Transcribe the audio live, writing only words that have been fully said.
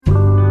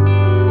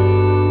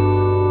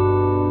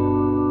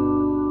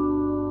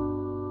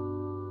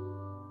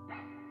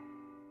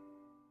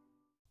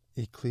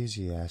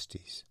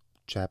Ecclesiastes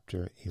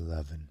chapter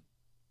 11.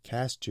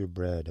 Cast your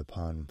bread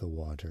upon the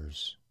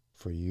waters,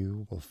 for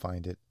you will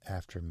find it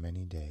after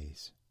many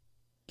days.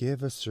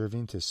 Give a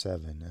serving to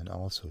 7 and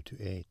also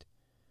to 8,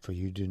 for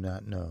you do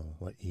not know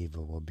what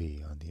evil will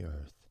be on the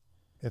earth.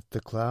 If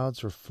the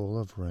clouds are full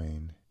of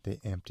rain, they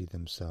empty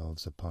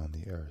themselves upon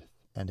the earth.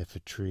 And if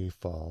a tree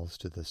falls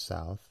to the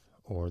south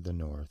or the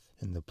north,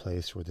 in the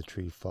place where the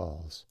tree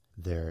falls,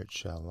 there it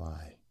shall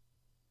lie.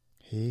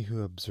 He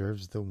who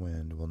observes the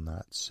wind will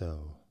not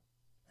sow,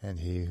 and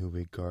he who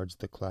regards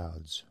the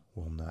clouds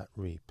will not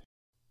reap.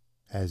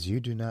 As you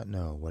do not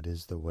know what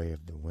is the way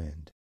of the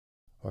wind,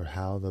 or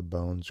how the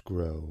bones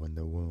grow in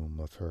the womb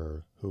of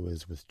her who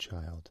is with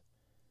child,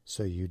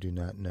 so you do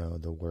not know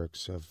the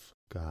works of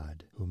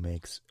God who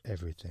makes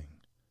everything.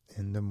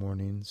 In the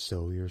morning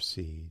sow your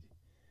seed,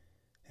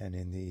 and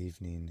in the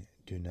evening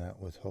do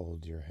not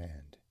withhold your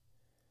hand.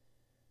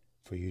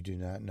 For you do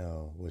not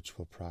know which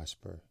will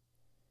prosper,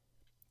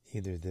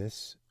 either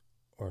this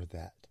or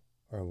that,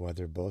 or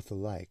whether both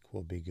alike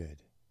will be good.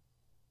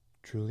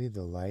 Truly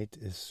the light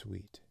is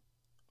sweet,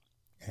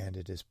 and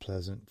it is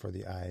pleasant for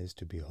the eyes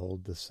to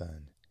behold the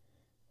sun.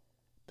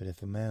 But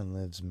if a man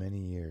lives many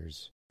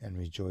years and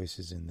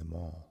rejoices in them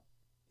all,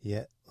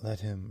 yet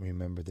let him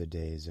remember the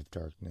days of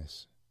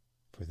darkness,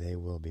 for they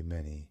will be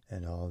many,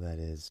 and all that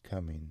is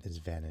coming is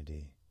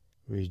vanity.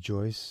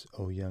 Rejoice,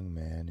 O young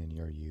man, in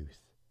your youth,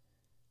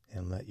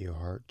 and let your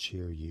heart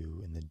cheer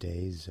you in the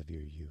days of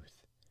your youth.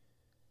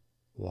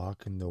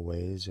 Walk in the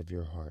ways of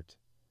your heart,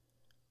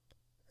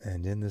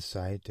 and in the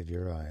sight of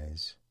your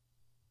eyes,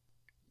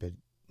 but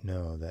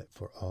know that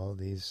for all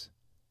these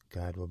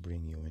God will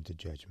bring you into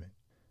judgment.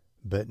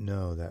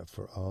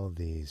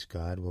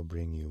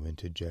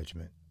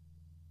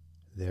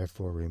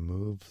 Therefore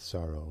remove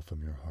sorrow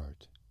from your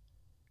heart,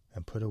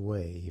 and put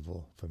away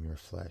evil from your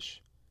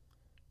flesh.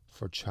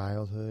 For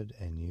childhood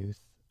and youth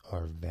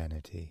are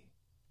vanity,